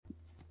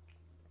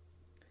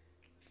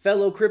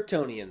Fellow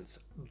Kryptonians,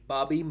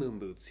 Bobby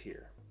Moonboots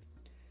here.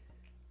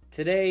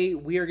 Today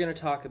we are going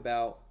to talk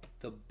about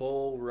the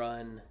bull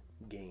run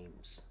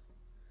games.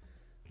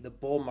 The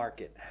bull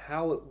market,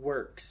 how it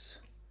works,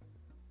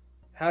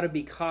 how to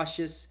be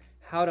cautious,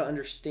 how to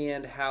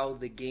understand how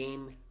the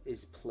game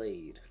is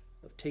played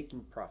of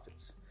taking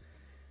profits.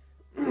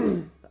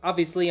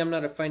 Obviously, I'm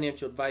not a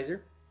financial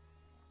advisor.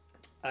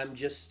 I'm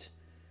just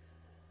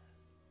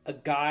a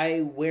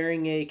guy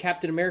wearing a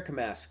Captain America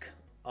mask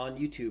on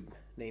YouTube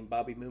named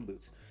Bobby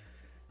Moonboots.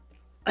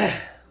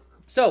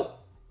 So,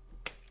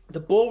 the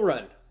bull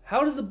run.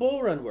 How does the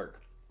bull run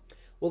work?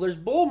 Well, there's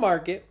bull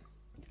market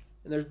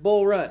and there's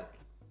bull run.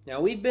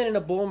 Now, we've been in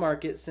a bull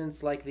market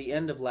since like the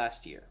end of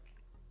last year.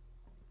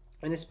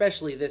 And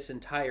especially this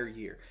entire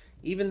year.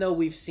 Even though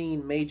we've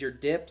seen major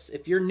dips,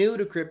 if you're new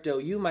to crypto,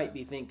 you might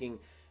be thinking,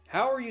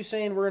 how are you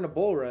saying we're in a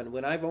bull run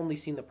when I've only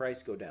seen the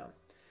price go down?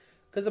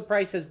 Because the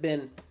price has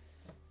been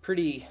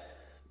pretty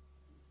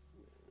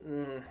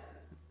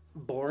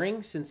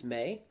boring since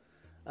May,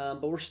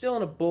 but we're still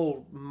in a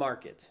bull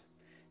market.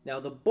 Now,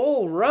 the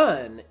bull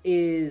run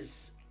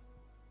is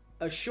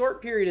a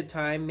short period of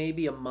time,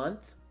 maybe a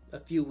month, a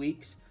few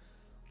weeks,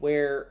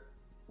 where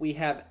we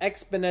have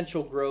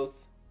exponential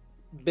growth.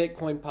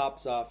 Bitcoin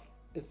pops off,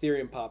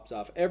 Ethereum pops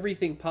off,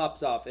 everything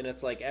pops off, and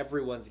it's like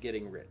everyone's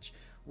getting rich.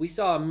 We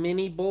saw a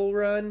mini bull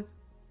run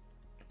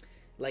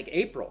like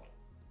April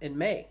and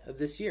May of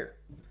this year.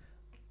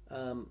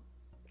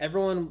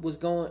 Everyone was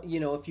going,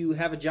 if you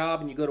have a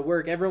job and you go to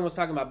work, everyone was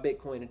talking about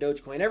Bitcoin and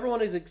Dogecoin.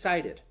 Everyone is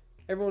excited.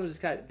 Everyone was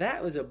excited.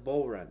 That was a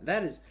bull run.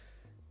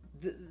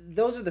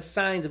 Those are the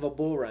signs of a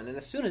bull run. And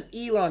as soon as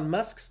Elon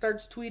Musk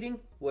starts tweeting,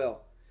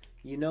 well,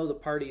 the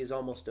party is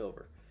almost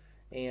over.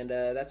 And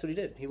that's what he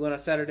did. He went on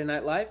Saturday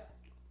Night Live,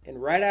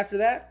 and right after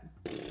that,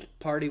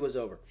 party was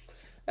over.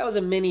 That was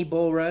a mini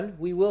bull run.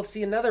 We will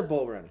see another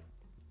bull run.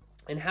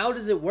 And how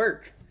does it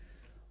work?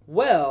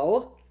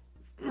 Well,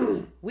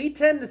 we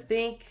tend to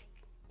think,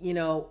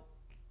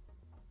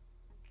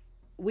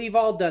 we've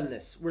all done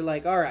this. We're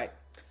like, all right,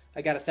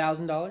 I got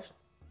 $1,000.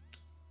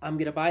 I'm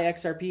going to buy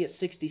XRP at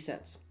 60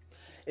 cents.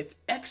 If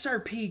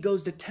XRP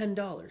goes to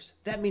 $10,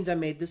 that means I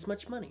made this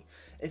much money.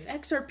 If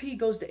XRP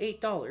goes to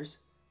 $8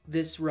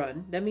 this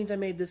run, that means I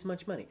made this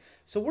much money.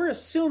 So we're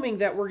assuming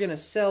that we're going to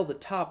sell the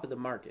top of the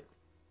market,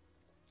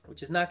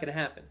 which is not going to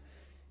happen.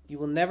 You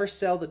will never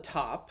sell the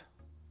top.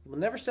 You will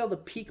never sell the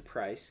peak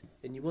price,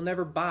 and you will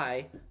never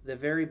buy the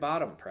very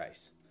bottom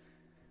price.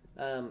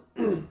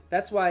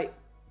 That's why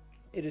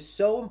it is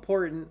so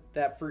important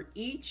that for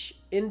each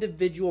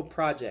individual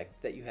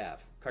project that you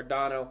have,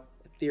 Cardano,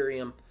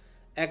 Ethereum,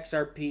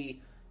 XRP,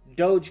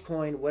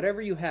 Dogecoin,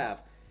 whatever you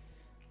have,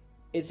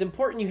 it's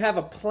important you have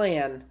a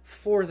plan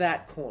for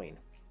that coin,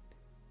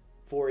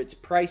 for its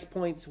price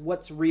points,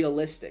 what's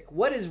realistic.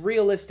 What is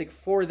realistic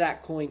for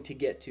that coin to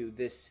get to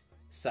this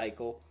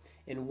cycle,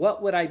 and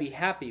what would I be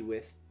happy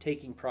with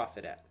taking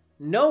profit at?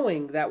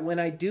 Knowing that when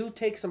I do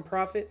take some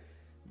profit,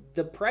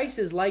 the price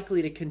is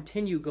likely to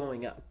continue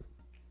going up.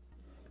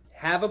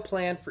 Have a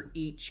plan for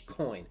each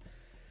coin.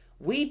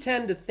 We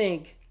tend to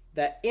think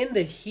that in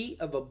the heat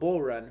of a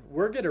bull run,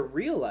 we're going to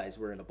realize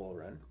we're in a bull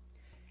run,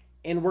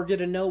 and we're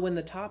going to know when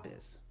the top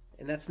is.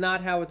 And that's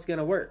not how it's going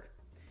to work.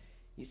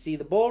 You see,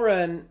 the bull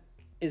run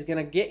is going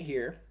to get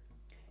here,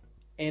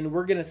 and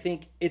we're going to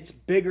think it's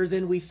bigger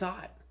than we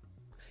thought.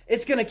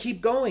 It's going to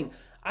keep going.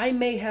 I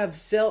may have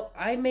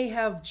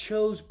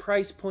chose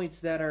price points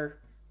that are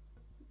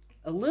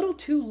a little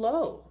too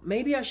low.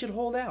 Maybe I should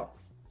hold out.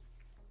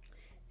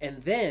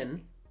 And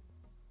then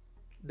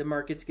the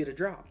market's going to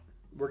drop.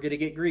 We're going to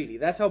get greedy.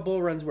 That's how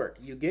bull runs work.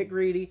 You get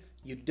greedy,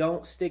 you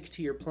don't stick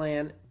to your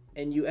plan,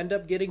 and you end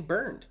up getting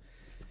burned.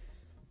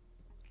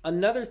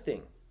 Another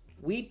thing,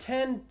 we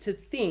tend to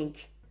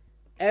think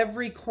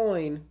every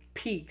coin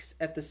peaks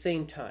at the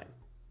same time.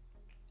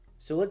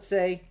 So let's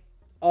say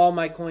all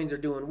my coins are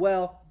doing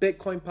well,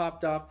 Bitcoin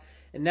popped off,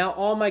 and now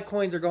all my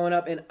coins are going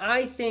up, and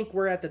I think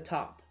we're at the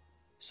top.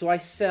 So I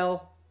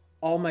sell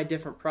all my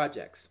different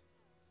projects.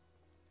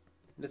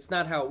 That's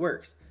not how it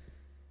works.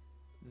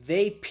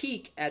 They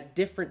peak at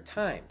different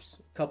times.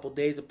 A couple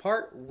days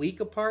apart, week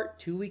apart,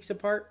 2 weeks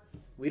apart.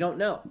 We don't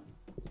know.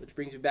 Which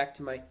brings me back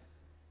to my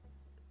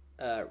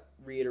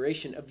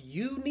reiteration of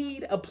you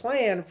need a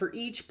plan for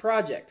each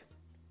project.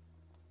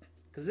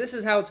 Because this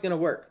is how it's going to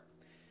work.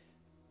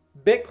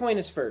 Bitcoin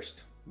is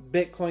first.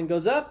 Bitcoin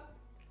goes up.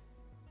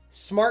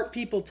 Smart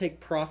people take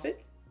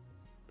profit.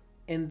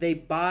 And they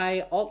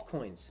buy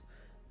altcoins.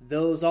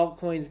 Those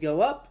altcoins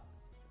go up.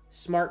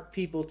 Smart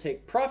people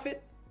take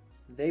profit.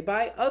 They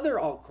buy other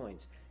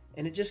altcoins.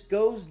 And it just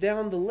goes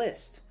down the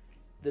list.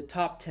 The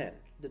top 10,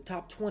 the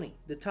top 20,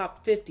 the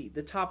top 50,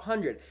 the top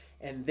 100.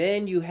 And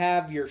then you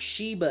have your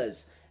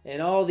Shibas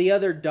and all the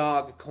other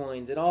dog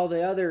coins and all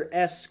the other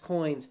S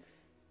coins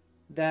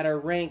that are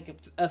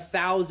ranked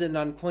 1,000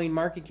 on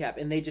CoinMarketCap.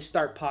 And they just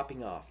start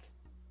popping off.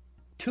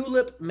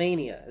 Tulip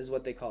mania is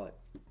what they call it.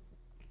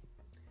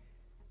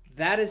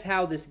 That is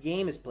how this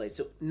game is played.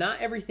 So not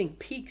everything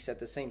peaks at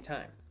the same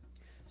time.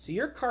 So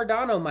your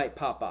Cardano might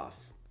pop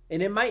off,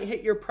 and it might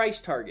hit your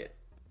price target.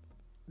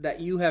 that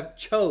you have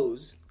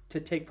chose to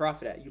take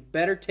profit at. You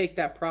better take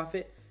that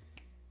profit,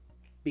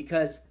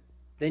 because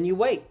then you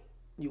wait.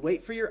 You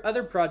wait for your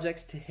other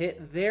projects to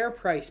hit their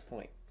price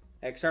point.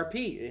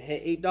 XRP, it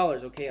hit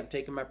 $8. Okay, I'm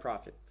taking my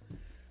profit.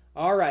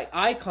 All right,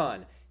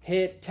 Icon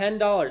hit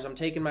 $10. I'm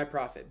taking my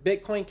profit.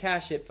 Bitcoin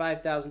Cash hit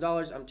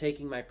 $5,000. I'm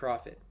taking my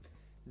profit.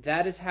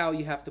 That is how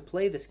you have to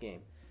play this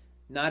game.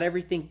 Not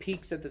everything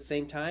peaks at the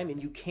same time,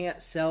 and you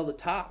can't sell the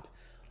top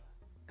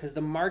because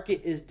the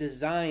market is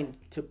designed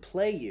to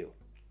play you.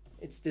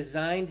 It's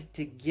designed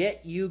to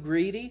get you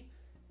greedy,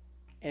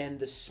 and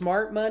the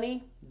smart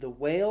money, the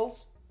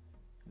whales,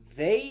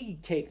 they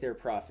take their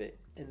profit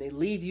and they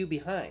leave you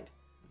behind.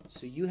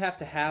 So you have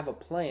to have a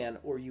plan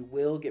or you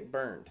will get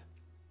burned.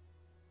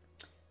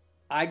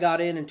 I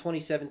got in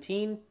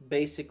 2017,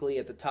 basically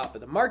at the top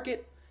of the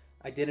market.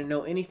 I didn't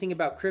know anything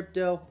about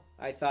crypto.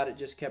 I thought it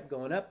just kept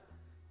going up,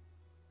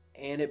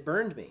 and it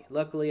burned me.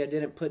 Luckily, I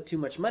didn't put too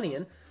much money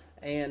in,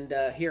 and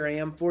here I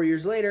am 4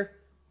 years later.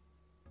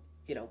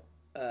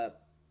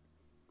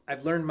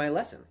 I've learned my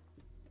lesson.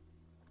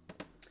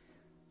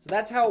 So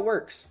that's how it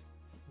works.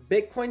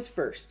 Bitcoin's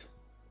first,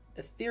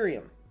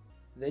 Ethereum,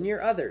 then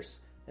your others,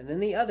 and then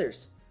the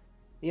others.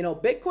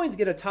 Bitcoin's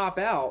going to top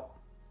out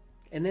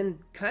and then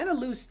kind of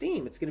lose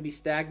steam. It's going to be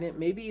stagnant,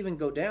 maybe even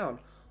go down,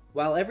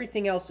 while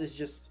everything else is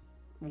just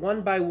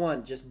one by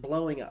one, just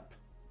blowing up,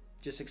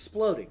 just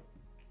exploding.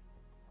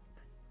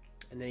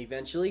 And then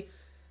eventually,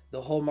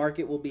 the whole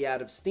market will be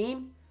out of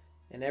steam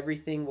and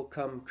everything will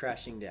come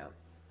crashing down.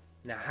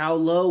 Now, how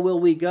low will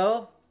we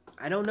go?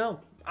 I don't know.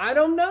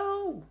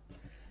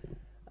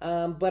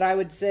 But I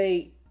would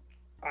say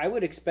I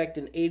would expect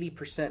an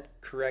 80%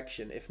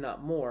 correction, if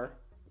not more,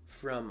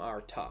 from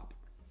our top.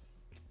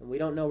 And we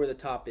don't know where the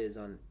top is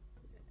on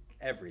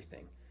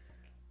everything.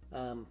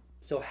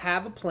 So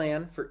have a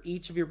plan for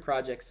each of your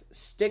projects.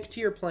 Stick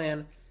to your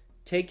plan.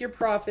 Take your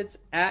profits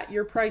at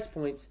your price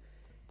points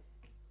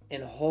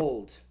and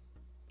hold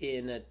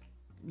in a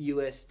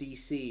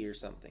USDC or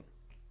something.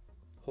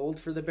 Hold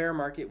for the bear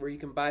market where you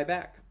can buy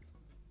back.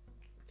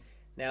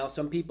 Now,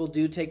 some people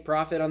do take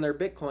profit on their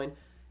Bitcoin,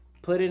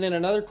 put it in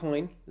another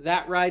coin,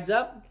 that rides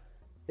up.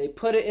 They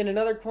put it in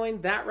another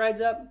coin, that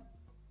rides up.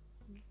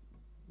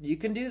 You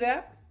can do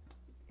that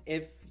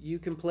if you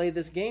can play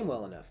this game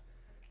well enough.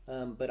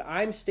 But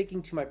I'm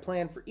sticking to my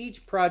plan for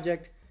each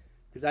project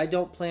because I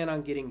don't plan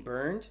on getting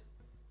burned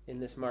in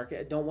this market.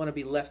 I don't want to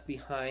be left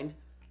behind.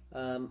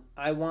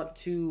 I want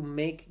to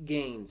make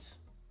gains.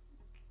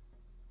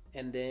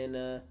 And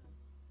then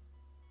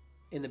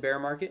in the bear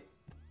market,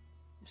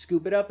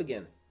 scoop it up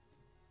again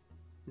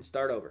and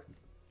start over.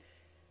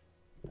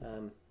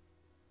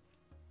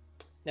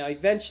 Now,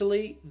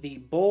 eventually, the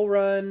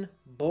bull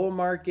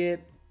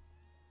market,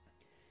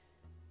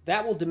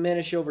 that will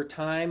diminish over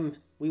time.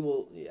 We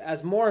will,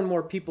 as more and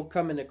more people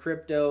come into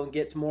crypto and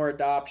gets more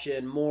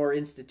adoption, more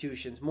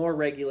institutions, more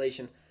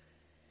regulation,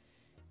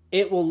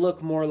 it will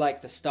look more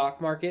like the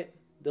stock market.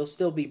 There'll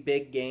still be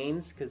big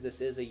gains because this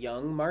is a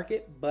young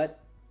market, but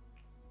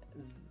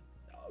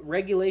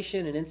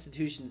regulation and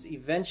institutions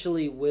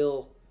eventually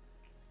will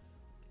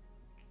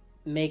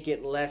make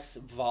it less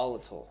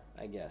volatile,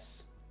 I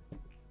guess.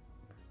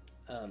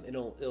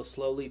 It'll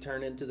slowly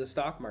turn into the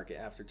stock market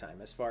after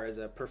time as far as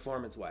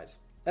performance-wise.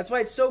 That's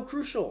why it's so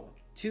crucial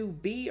to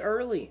be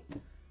early.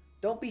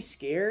 Don't be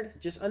scared.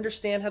 Just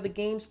understand how the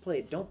game's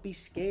played. Don't be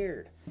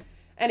scared.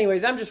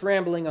 Anyways, I'm just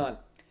rambling on.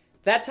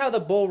 That's how the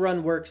bull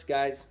run works,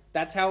 guys.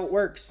 That's how it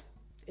works,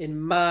 in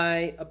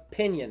my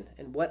opinion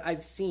and what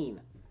I've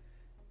seen.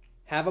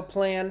 Have a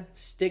plan.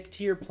 Stick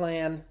to your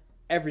plan.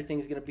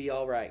 Everything's going to be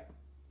all right.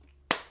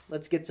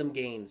 Let's get some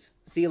gains.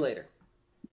 See you later.